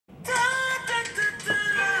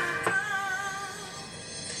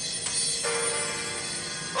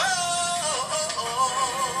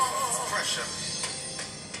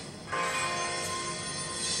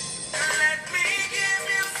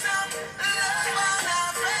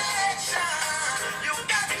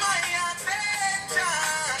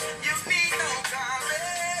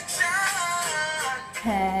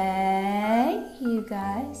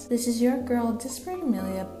guys, this is your girl Disparate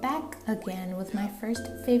Amelia back again with my first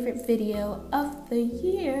favorite video of the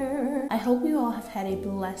year. I hope you all have had a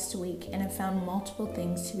blessed week and have found multiple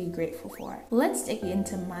things to be grateful for. Let's dig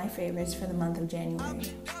into my favorites for the month of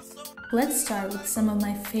January. Let's start with some of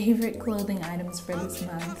my favorite clothing items for this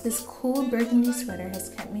month. This cool burgundy sweater has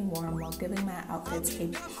kept me warm while giving my outfits a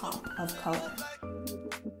pop of color.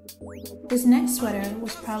 This next sweater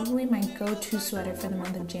was probably my go-to sweater for the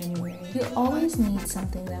month of January. You always need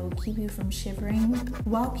something that will keep you from shivering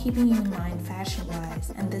while keeping you in mind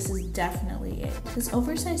fashion-wise, and this is definitely it. This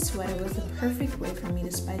oversized sweater was the perfect way for me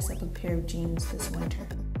to spice up a pair of jeans this winter.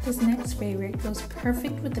 This next favorite goes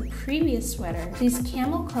perfect with the previous sweater. These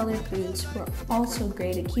camel colored boots were also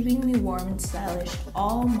great at keeping me warm and stylish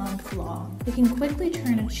all month long. They can quickly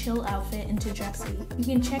turn a chill outfit into dressy. You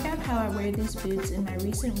can check out how I wear these boots in my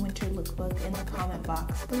recent winter lookbook in the comment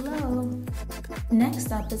box below.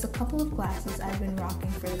 Next up is a couple of glasses I've been rocking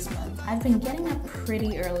for this month. I've been getting up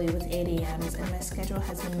pretty early with 8 a.m.s and my schedule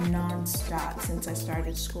has been non-stop since I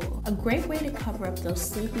started school. A great way to cover up those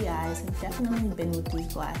sleepy eyes have definitely been with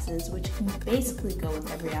these glasses, which can basically go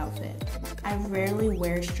with every outfit. I rarely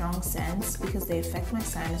wear strong scents because they affect my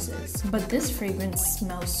sinuses, but this fragrance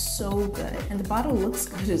smells so good and the bottle looks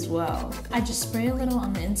good as well. I just spray a little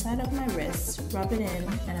on the inside of my wrists, rub it in,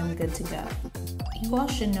 and I'm good to go. You all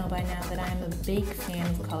should know by now that I am a big fan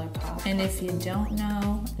of ColourPop, and if you don't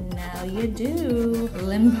know, now you do.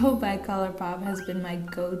 Limbo by ColourPop has been my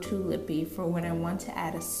go-to lippy for when I want to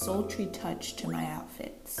add a sultry touch to my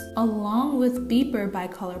outfits. Along with Beeper by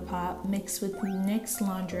ColourPop mixed with NYX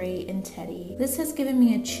Lingerie and Teddy. This has given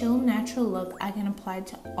me a chill, natural look I can apply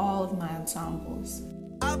to all of my ensembles.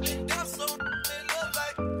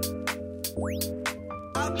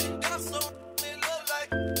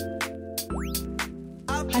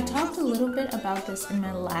 I talked a little bit about this in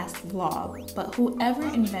my last vlog, but whoever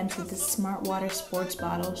invented this smart water sports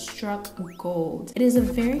bottle struck gold. It is a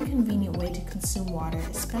very convenient way to consume water,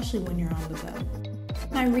 especially when you're on the go.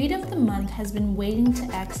 My read of the month has been Waiting to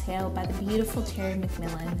Exhale by the beautiful Terry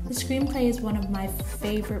McMillan. The screenplay is one of my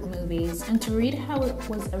favorite movies, and to read how it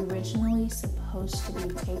was originally supposed to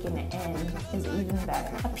be taken in is even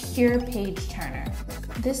better. A pure page turner.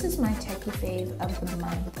 This is my techie fave of the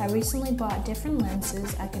month. I recently bought different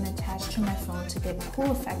lenses I can attach to my phone to get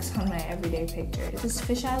cool effects on my everyday pictures. This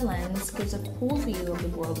fisheye lens gives a cool view of the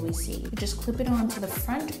world we see. You just clip it onto the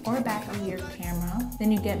front or back of your camera,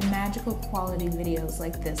 then you get magical quality videos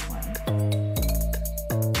like this one.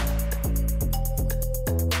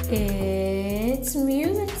 It's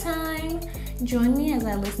music time! Join me as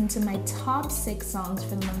I listen to my top 6 songs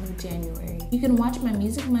for the month of January. You can watch my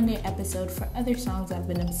Music Monday episode for other songs I've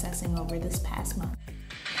been obsessing over this past month.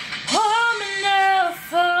 Warm enough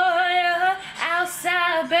for you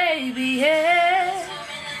outside, baby, yeah.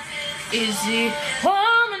 Is it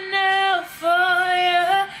warm enough for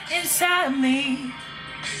you inside me?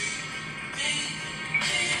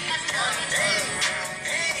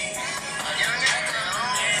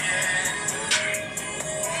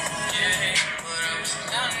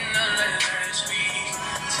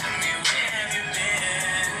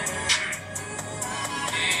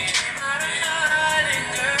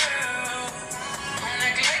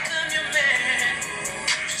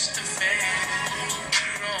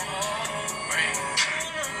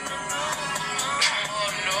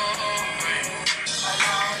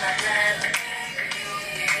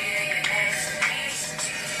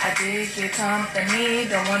 I dig your company,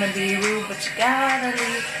 don't wanna be rude, but you gotta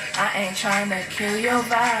leave. I ain't trying to kill your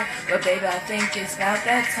vibe, but baby, I think it's about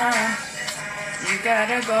that time. You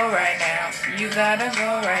gotta go right now, you gotta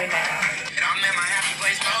go right now. And I'm in my happy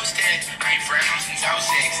place posted. I ain't fresh since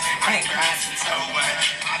 06. I ain't cried since 01.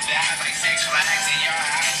 My bad like 6 flags in your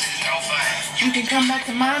eyes is no fun. You can come back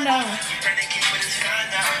to my note. Renegade with his gun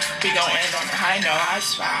now. We gon' end on a high note, I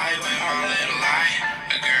spy with My little lie.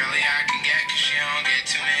 A girly I can get cause she don't get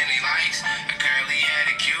too many likes. A curly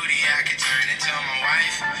headed cutie I can turn into my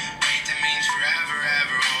wife. Wait, that means forever,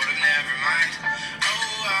 ever. Hold up, never mind.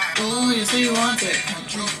 Oh, Ooh, you say you want it, come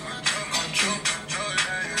true, come true.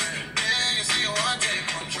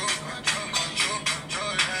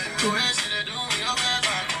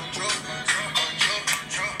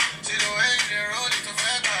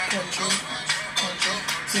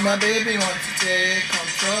 See my baby wants to take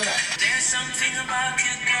control. There's something about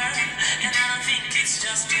you, girl, and I don't think it's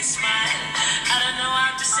just your smile. I don't know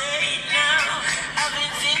how to say it now. I've been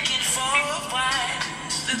thinking for a while.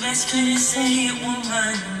 The best way to say it,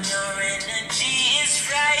 woman, your energy is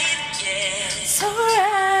right, yeah. It's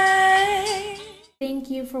alright.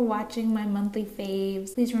 Thank you for watching my monthly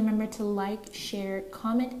faves. Please remember to like, share,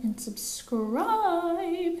 comment, and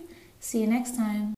subscribe. See you next time.